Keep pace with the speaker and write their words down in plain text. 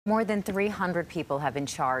More than 300 people have been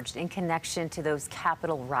charged in connection to those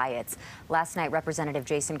Capitol riots. Last night, Representative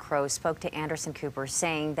Jason Crow spoke to Anderson Cooper,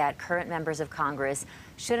 saying that current members of Congress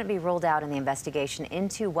shouldn't be ruled out in the investigation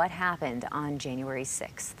into what happened on January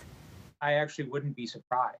 6th. I actually wouldn't be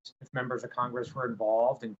surprised if members of Congress were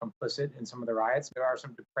involved and complicit in some of the riots. There are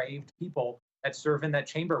some depraved people that serve in that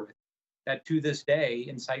chamber with that to this day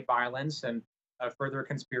incite violence and further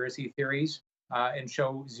conspiracy theories and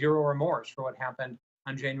show zero remorse for what happened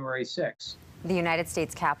on January 6th. The United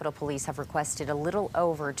States Capitol Police have requested a little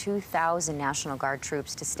over 2,000 National Guard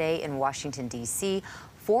troops to stay in Washington, D.C.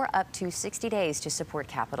 for up to 60 days to support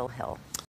Capitol Hill.